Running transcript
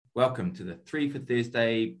Welcome to the 3 for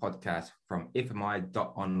Thursday podcast from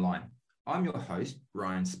FMI.online. I'm your host,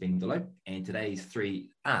 Ryan Spindolo, and today's three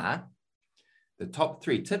are the top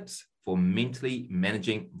 3 tips for mentally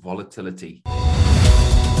managing volatility.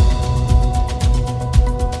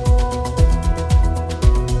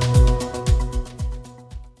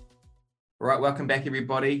 All right, welcome back,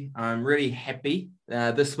 everybody. I'm really happy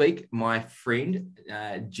this week. My friend,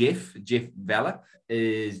 Jeff Valla,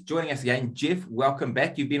 is joining us again. Jeff, welcome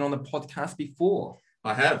back. You've been on the podcast before.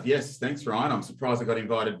 I have, yes. Thanks, Ryan. I'm surprised I got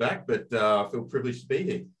invited back, but I feel privileged to be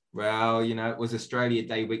here. Well, you know, it was Australia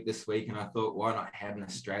Day week this week, and I thought, why not have an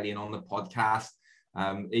Australian on the podcast?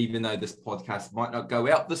 Even though this podcast might not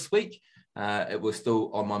go out this week, it was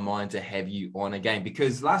still on my mind to have you on again,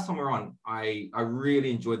 because last time we were on, I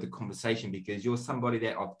really enjoyed the conversation because you're somebody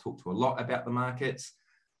that I've talked to a lot about the markets.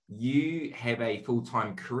 You have a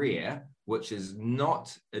full-time career, which is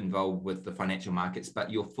not involved with the financial markets,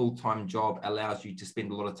 but your full-time job allows you to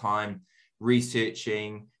spend a lot of time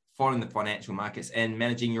researching, following the financial markets and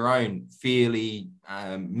managing your own fairly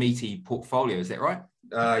meaty portfolio. Is that right?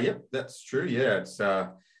 Yep, that's true. Yeah, it's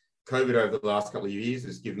COVID over the last couple of years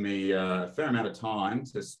has given me a fair amount of time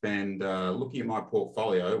to spend looking at my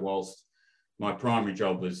portfolio whilst my primary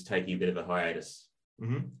job was taking a bit of a hiatus.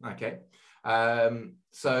 Mm-hmm. Okay.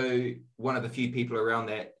 So one of the few people around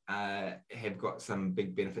that have got some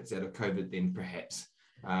big benefits out of COVID then, perhaps.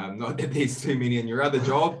 Not that there's too many in your other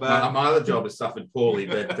job, but my other job has suffered poorly,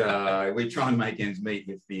 but we try and make ends meet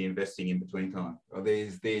with the investing in between time. Well,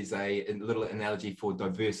 there's a little analogy for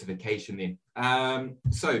diversification then.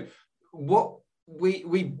 So what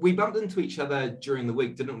we bumped into each other during the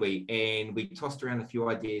week, didn't we? And we tossed around a few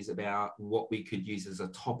ideas about what we could use as a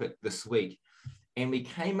topic this week. And we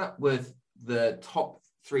came up with the top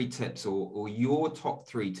 3 tips or your top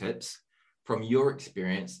 3 tips from your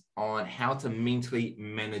experience on how to mentally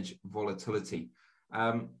manage volatility.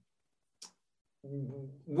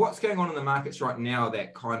 What's going on in the markets right now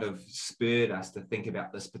that kind of spurred us to think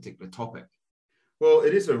about this particular topic? Well,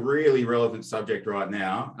 it is a really relevant subject right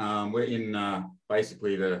now. We're in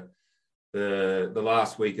basically the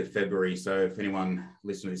last week of February. So if anyone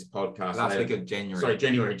listening to this podcast, last week of January. Sorry,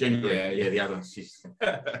 January. Yeah, the other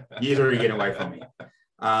years already getting away from me.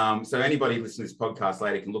 So anybody listening to this podcast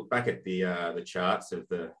later can look back at the charts of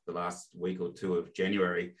the last week or 2 of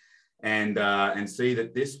January and see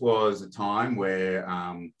that this was a time where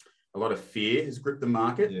a lot of fear has gripped the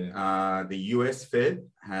market. Yeah. The US Fed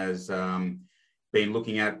has been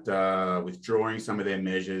looking at withdrawing some of their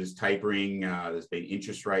measures, tapering. There's been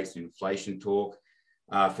interest rates and inflation talk.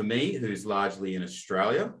 For me, who's largely in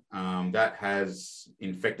Australia, that has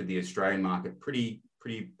infected the Australian market pretty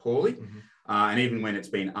poorly. Mm-hmm. And even when it's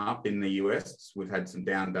been up in the US, we've had some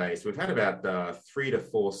down days. So we've had about 3 to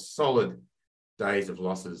 4 solid days of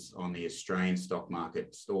losses on the Australian stock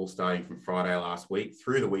market, all starting from Friday last week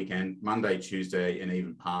through the weekend, Monday, Tuesday, and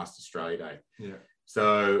even past Australia Day. Yeah.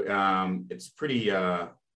 So it's pretty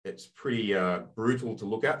brutal to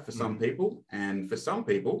look at for some people, and for some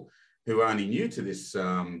people who are only new to this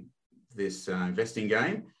investing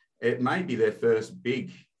game, it may be their first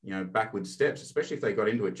big backward steps, especially if they got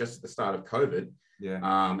into it just at the start of COVID,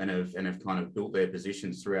 and have kind of built their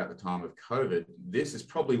positions throughout the time of COVID. This is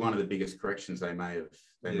probably one of the biggest corrections they may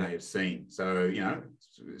have seen. So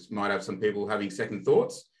might have some people having second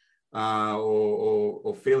thoughts.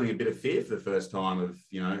 Or feeling a bit of fear for the first time of,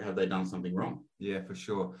 have they done something wrong? Yeah, for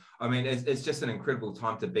sure. I mean, it's just an incredible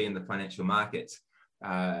time to be in the financial markets.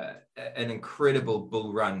 An incredible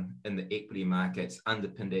bull run in the equity markets,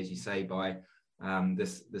 underpinned, as you say, by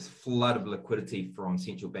this flood of liquidity from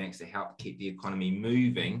central banks to help keep the economy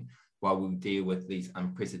moving while we deal with these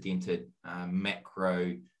unprecedented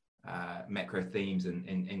macro themes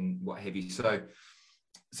and what have you.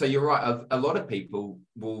 So you're right. A lot of people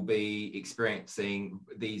will be experiencing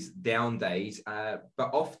these down days, but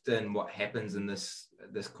often what happens in this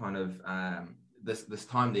kind of this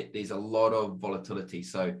time, that there's a lot of volatility.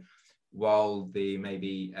 So while there may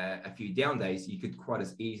be a few down days, you could quite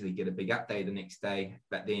as easily get a big up day the next day,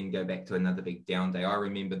 but then go back to another big down day. I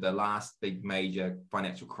remember the last big major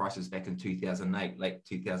financial crisis back in 2008, late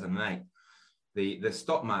 2008. The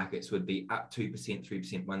stock markets would be up 2%,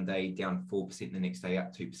 3% one day, down 4% the next day,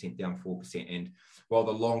 up 2%, down 4%. And while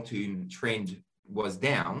the long-term trend was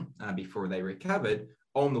down before they recovered,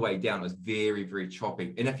 on the way down it was very, very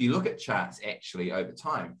choppy. And if you look at charts actually over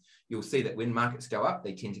time, you'll see that when markets go up,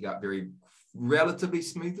 they tend to go up very relatively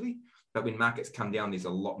smoothly. But when markets come down, there's a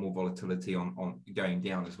lot more volatility on going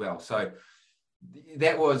down as well. So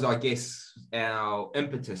that was, I guess, our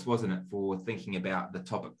impetus, wasn't it, for thinking about the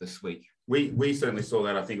topic this week? We certainly saw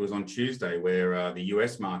that. I think it was on Tuesday where the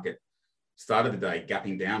US market started the day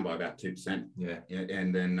gapping down by about 2%. Yeah.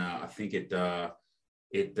 And then I think it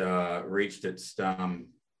reached its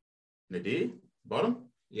nadir bottom.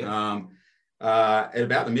 Yeah. At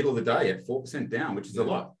about the middle of the day at 4% down, which is a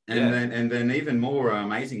lot. And then even more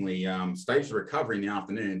amazingly, staged a recovery in the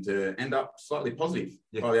afternoon to end up slightly positive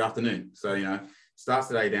by the afternoon. So, starts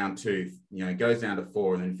the day down 2, goes down to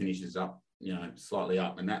 4 and then finishes up, slightly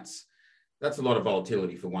up. And that's a lot of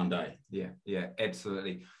volatility for one day. Yeah,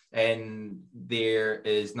 absolutely. And there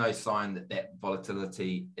is no sign that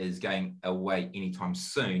volatility is going away anytime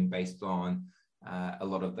soon based on a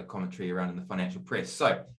lot of the commentary around in the financial press.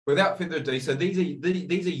 So without further ado, so these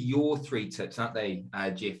are your 3 tips, aren't they,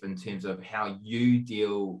 Jeff, in terms of how you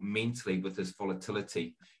deal mentally with this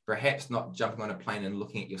volatility? Perhaps not jumping on a plane and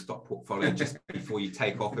looking at your stock portfolio just before you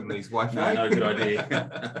take off and lose Wi-Fi. No, good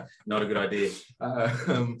idea. Not a good idea.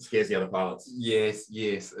 Scares the other pilots. Yes,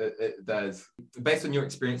 it does. Based on your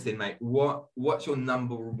experience then, mate, what's your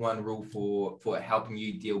number 1 rule for helping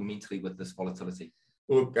you deal mentally with this volatility?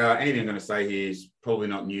 Look, anything I'm going to say here is probably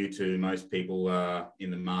not new to most people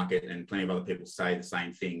in the market, and plenty of other people say the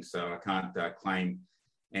same thing. So I can't claim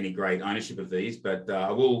any great ownership of these, but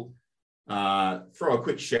I will throw a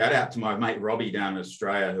quick shout out to my mate Robbie down in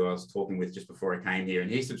Australia, who I was talking with just before I came here,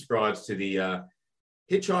 and he subscribes to the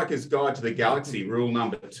Hitchhiker's Guide to the Galaxy, rule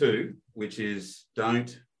number 2, which is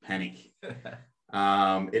don't panic.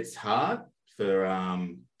 It's hard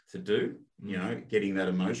to do, getting that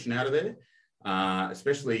emotion out of there.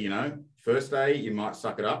 Especially, first day, you might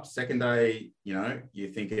suck it up. Second day,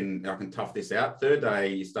 you're thinking, I can tough this out. Third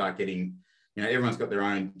day, you start getting, everyone's got their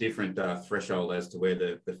own different threshold as to where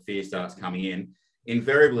the fear starts coming in.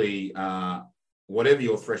 Invariably, whatever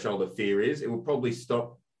your threshold of fear is, it will probably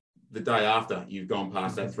stop the day after you've gone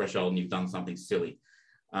past that threshold and you've done something silly.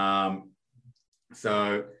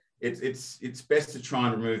 So it's best to try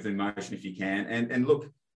and remove the emotion if you can. And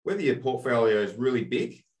look, whether your portfolio is really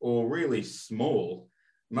big or really small,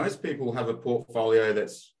 most people have a portfolio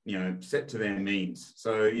that's, set to their means.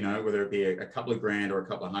 So, whether it be a couple of grand or a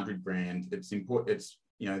couple of $100,000, it's important. It's,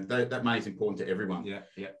 that money is important to everyone. Yeah.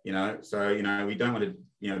 So, we don't want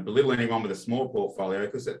to, belittle anyone with a small portfolio,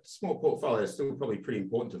 because that small portfolio is still probably pretty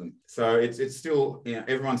important to them. So it's still,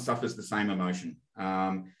 everyone suffers the same emotion.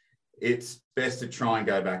 It's best to try and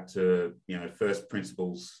go back to, first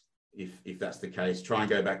principles. If that's the case, try and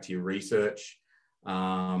go back to your research.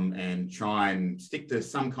 And try and stick to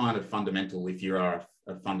some kind of fundamental if you are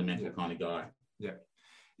a fundamental kind of guy.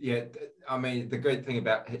 Yeah. I mean, the great thing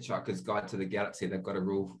about Hitchhiker's Guide to the Galaxy, they've got a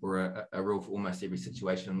rule for a rule for almost every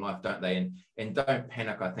situation in life, don't they? And don't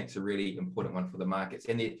panic, I think, is a really important one for the markets.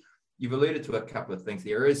 And you've alluded to a couple of things.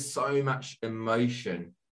 There is so much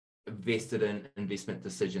emotion invested in investment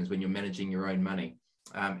decisions when you're managing your own money.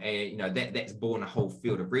 And that's born a whole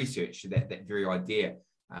field of research, that very idea.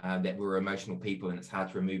 That we're emotional people and it's hard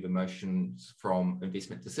to remove emotions from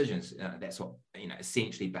investment decisions. That's what,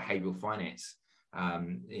 essentially behavioral finance,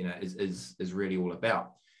 is really all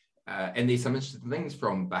about. And there's some interesting things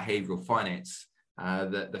from behavioral finance.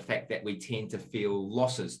 The fact that we tend to feel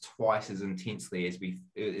losses twice as intensely as we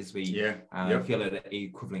feel an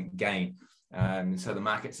equivalent gain. So the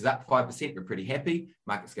markets is up 5%, we're pretty happy.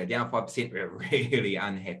 Markets go down 5%, we're really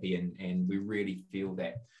unhappy, and we really feel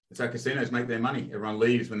that. It's how casinos make their money. Everyone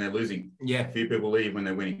leaves when they're losing. Yeah. Few people leave when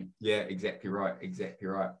they're winning. Yeah, exactly right.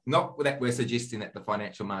 Not that we're suggesting that the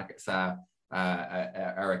financial markets are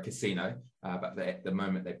a casino, but at the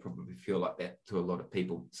moment they probably feel like that to a lot of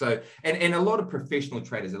people. So, and a lot of professional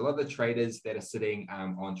traders, a lot of the traders that are sitting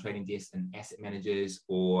on trading desks and asset managers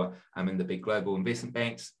or in the big global investment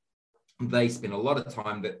banks, they spend a lot of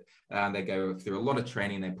time that they go through a lot of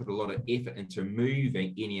training. They put a lot of effort into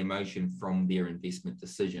removing any emotion from their investment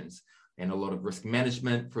decisions. And a lot of risk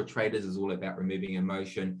management for traders is all about removing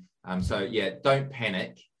emotion. So don't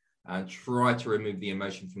panic. Try to remove the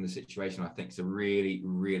emotion from the situation. I think it's a really,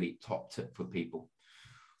 really top tip for people.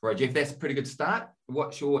 All right, Jeff, that's a pretty good start.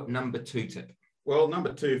 What's your number 2 tip? Well,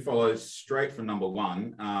 number 2 follows straight from number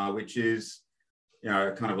 1, which is,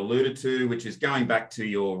 kind of alluded to, which is going back to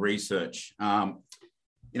your research.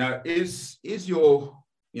 Is your,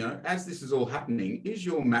 as this is all happening, is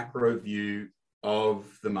your macro view of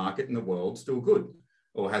the market and the world still good?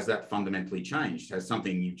 Or has that fundamentally changed? Has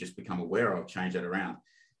something you've just become aware of changed that around?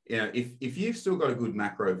 If you've still got a good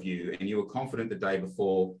macro view and you were confident the day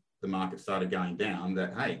before the market started going down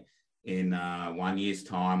that, hey, in 1 year's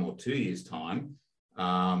time or 2 years' time,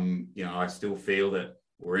 I still feel that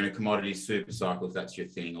or in a commodity super cycle, if that's your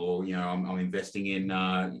thing, or, you know, I'm investing in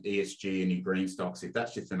ESG and in green stocks, if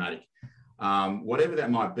that's your thematic, whatever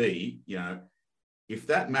that might be, you know, if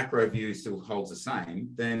that macro view still holds the same,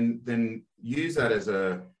 then use that as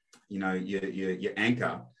a, you know, your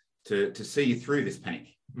anchor to see you through this panic.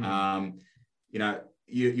 You know,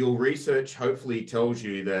 your research hopefully tells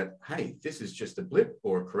you that, hey, this is just a blip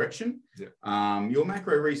or a correction. Yeah. Your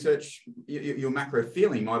macro research, your macro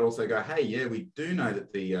feeling might also go, hey, yeah, we do know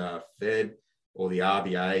that the Fed or the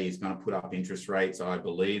RBA is going to put up interest rates. I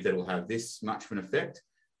believe that will have this much of an effect.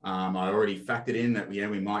 I already factored in that, yeah,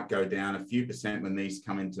 we might go down a few percent when these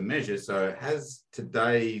come into measure. So has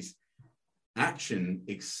today's action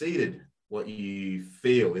exceeded what you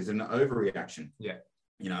feel is an overreaction? Yeah.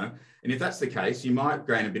 You know, and if that's the case, you might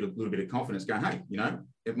gain a little bit of confidence going, hey, you know,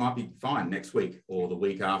 it might be fine next week or the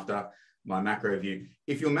week after my macro view.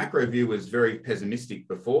 If your macro view was very pessimistic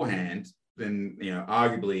beforehand, then, you know,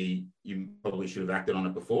 arguably you probably should have acted on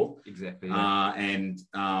it before. Exactly. Yeah.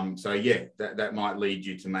 So yeah, that might lead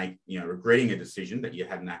you to make, you know, regretting a decision that you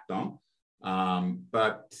hadn't acted on.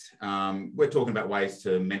 But we're talking about ways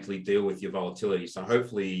to mentally deal with your volatility. So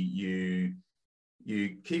hopefully you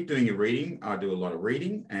keep doing your reading. I do a lot of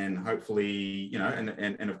reading, and hopefully, you know,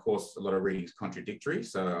 and of course, a lot of reading is contradictory.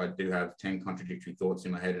 So I do have 10 contradictory thoughts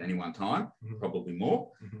in my head at any one time, probably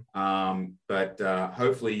more. But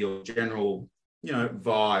hopefully your general, you know,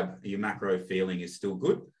 vibe, your macro feeling is still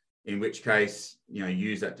good, in which case, you know,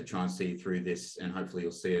 use that to try and see through this, and hopefully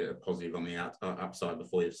you'll see a positive on the upside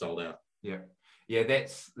before you've sold out. Yeah. Yeah,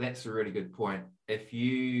 that's a really good point. If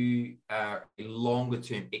you are a longer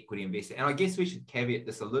term equity investor, and I guess we should caveat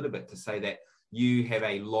this a little bit to say that you have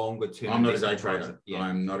a longer term. I'm not a day trader. Yeah.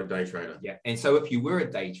 I'm not a day trader. Yeah. And so if you were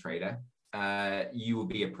a day trader, you will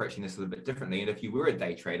be approaching this a little bit differently. And if you were a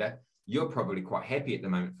day trader, you're probably quite happy at the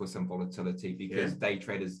moment for some volatility, because day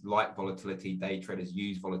traders like volatility. Day traders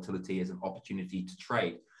use volatility as an opportunity to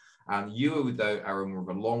trade. You, though, are more of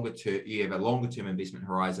a longer term. You have a longer term investment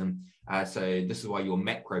horizon. So this is why your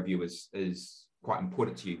macro view is quite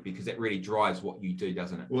important to you, because it really drives what you do,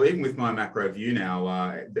 doesn't it? Well, even with my macro view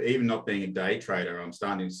now, even not being a day trader, I'm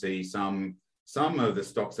starting to see some of the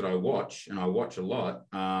stocks that I watch, and I watch a lot,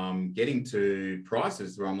 getting to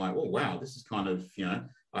prices where I'm like, oh, wow, this is kind of, you know,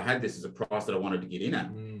 I had this as a price that I wanted to get in at.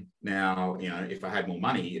 Now, you know, if I had more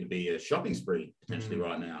money, it'd be a shopping spree potentially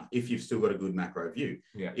right now, if you've still got a good macro view.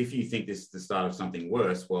 Yeah. If you think this is the start of something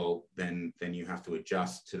worse, well, then you have to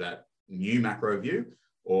adjust to that new macro view,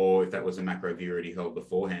 or if that was a macro view already held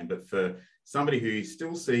beforehand. But for somebody who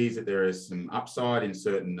still sees that there is some upside in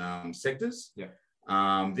certain sectors,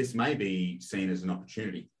 this may be seen as an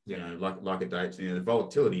opportunity. You know, like a day, you know, the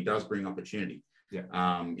volatility does bring opportunity.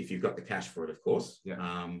 If you've got the cash for it, of course.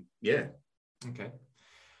 Okay.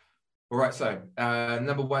 All right. So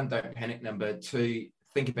number one, don't panic. Number two,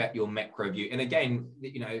 think about your macro view. And again,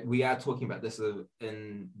 you know, we are talking about this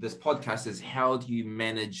in this podcast, is how do you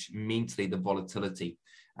manage mentally the volatility?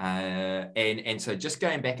 And so just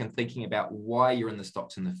going back and thinking about why you're in the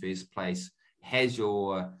stocks in the first place, has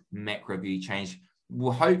your macro view changed?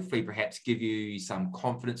 Will hopefully perhaps give you some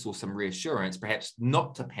confidence or some reassurance, perhaps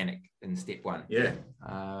not to panic in step one.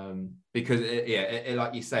 Because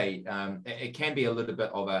like you say, it can be a little bit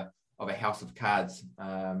of a house of cards,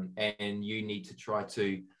 and you need to try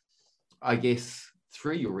to, I guess,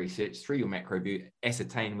 through your research, through your macro view,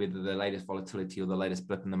 ascertain whether the latest volatility or the latest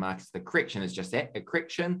blip in the markets, the correction is just that, a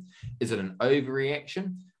correction. Is it an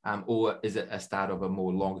overreaction, or is it a start of a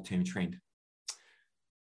more longer term trend?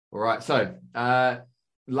 All right. So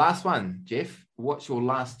last one, Jeff, what's your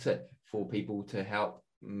last tip for people to help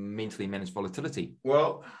mentally manage volatility?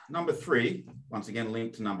 Well, number three, once again,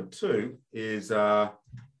 linked to number two, is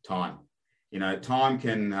time. You know, time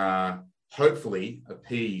can hopefully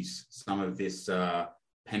appease some of this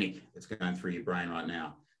panic that's going through your brain right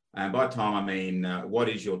now. And by time, I mean, what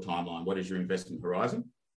is your timeline? What is your investment horizon?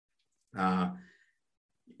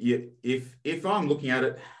 If I'm looking at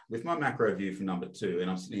it with my macro view from number two,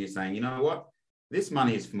 and I'm sitting here saying, you know what, this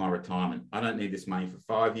money is for my retirement. I don't need this money for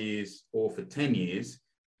 5 years or for 10 years.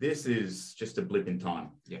 This is just a blip in time.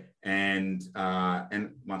 And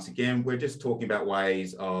once again, we're just talking about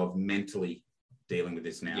ways of mentally dealing with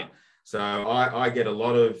this now. So I get a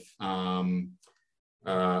lot of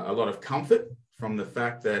comfort from the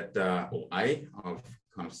fact that, I've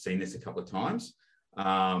kind of seen this a couple of times,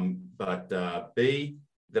 but B,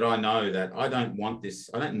 that I know that I don't want this,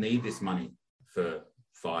 I don't need this money for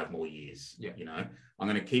 5 more years. You know, I'm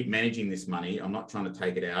going to keep managing this money. I'm not trying to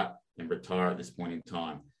take it out and retire at this point in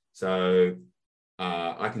time. So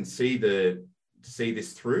I can see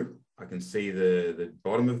this through. I can see the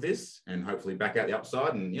bottom of this and hopefully back out the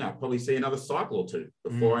upside, and probably see another cycle or two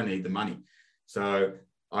before I need the money. So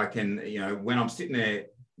I can, when I'm sitting there,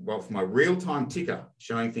 for my real-time ticker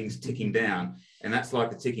showing things ticking down, and that's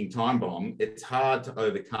like a ticking time bomb, it's hard to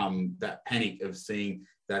overcome that panic of seeing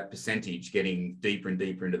that percentage getting deeper and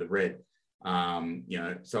deeper into the red.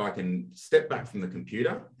 So I can step back from the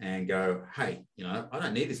computer and go, hey, I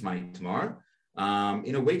don't need this money tomorrow.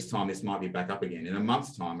 In a week's time, this might be back up again, in a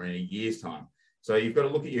month's time or in a year's time. So you've got to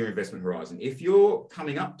look at your investment horizon. If you're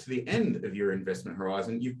coming up to the end of your investment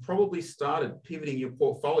horizon, you've probably started pivoting your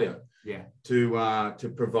portfolio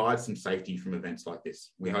to provide some safety from events like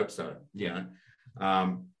this. We hope so.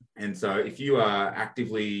 And so if you are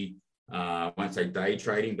actively, I won't say day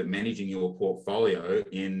trading, but managing your portfolio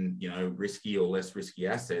in risky or less risky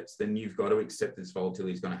assets, then you've got to accept this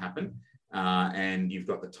volatility is going to happen, and you've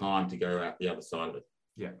got the time to go out the other side of it.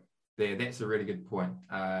 Yeah. That's a really good point.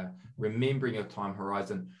 Remembering your time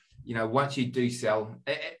horizon, once you do sell,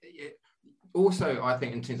 also, I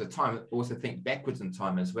think in terms of time, also think backwards in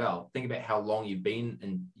time as well. Think about how long you've been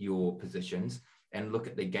in your positions and look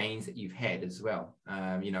at the gains that you've had as well.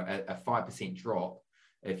 A 5% drop,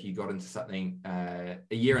 if you got into something a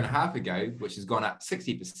year and a half ago, which has gone up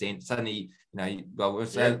 60%, suddenly, rather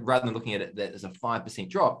than looking at it that as a 5%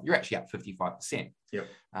 drop, you're actually up 55%. Yep.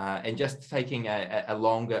 And just taking a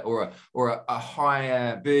longer or a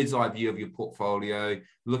higher bird's eye view of your portfolio,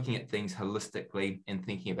 looking at things holistically and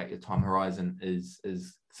thinking about your time horizon is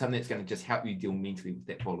something that's going to just help you deal mentally with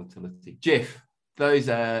that volatility. Jeff, those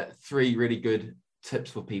are 3 really good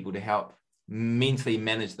tips for people to help mentally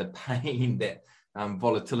manage the pain that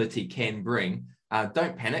volatility can bring.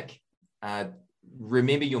 Don't panic.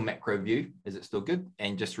 Remember your macro view. Is it still good?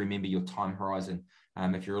 And just remember your time horizon.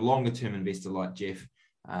 If you're a longer term investor like Jeff,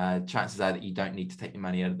 chances are that you don't need to take your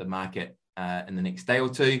money out of the market in the next day or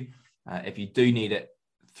two. If you do need it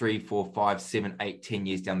 3, 4, 5, 7, 8, 10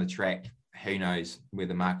 years down the track, who knows where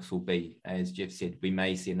the markets will be. As Jeff said, we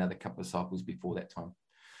may see another couple of cycles before that time.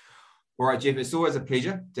 All right, Jeff, it's always a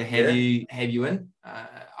pleasure to have you in.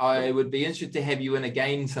 I would be interested to have you in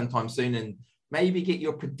again sometime soon and maybe get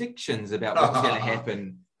your predictions about what's going to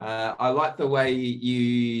happen. I like the way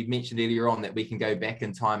you mentioned earlier on that we can go back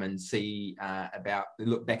in time and see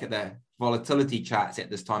look back at the volatility charts at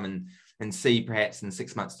this time and see perhaps in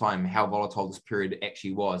 6 months' time how volatile this period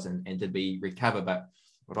actually was and did we recover. But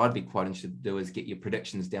what I'd be quite interested to do is get your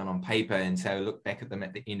predictions down on paper and say, look back at them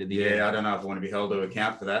at the end of the year. Yeah, I don't know if I want to be held to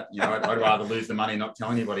account for that. I'd rather lose the money and not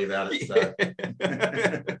tell anybody about it. So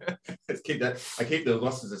let's keep that. I keep the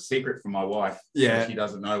losses a secret from my wife. Yeah, so she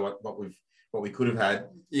doesn't know what we could have had.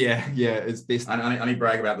 Yeah, it's best. I only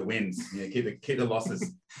brag about the wins. Keep the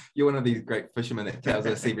losses. You're one of these great fishermen that tells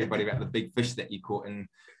us everybody about the big fish that you caught and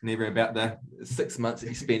never about the 6 months that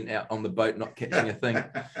you spent out on the boat not catching a thing.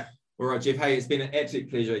 All right, Jeff. Hey, it's been an absolute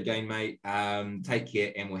pleasure again, mate. Take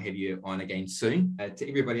care, and we'll have you on again soon. To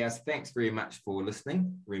everybody else, thanks very much for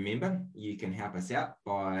listening. Remember, you can help us out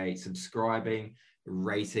by subscribing,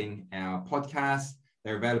 rating our podcast.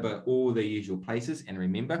 They're available at all the usual places. And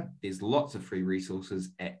remember, there's lots of free resources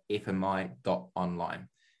at fmi.online.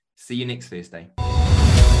 See you next Thursday.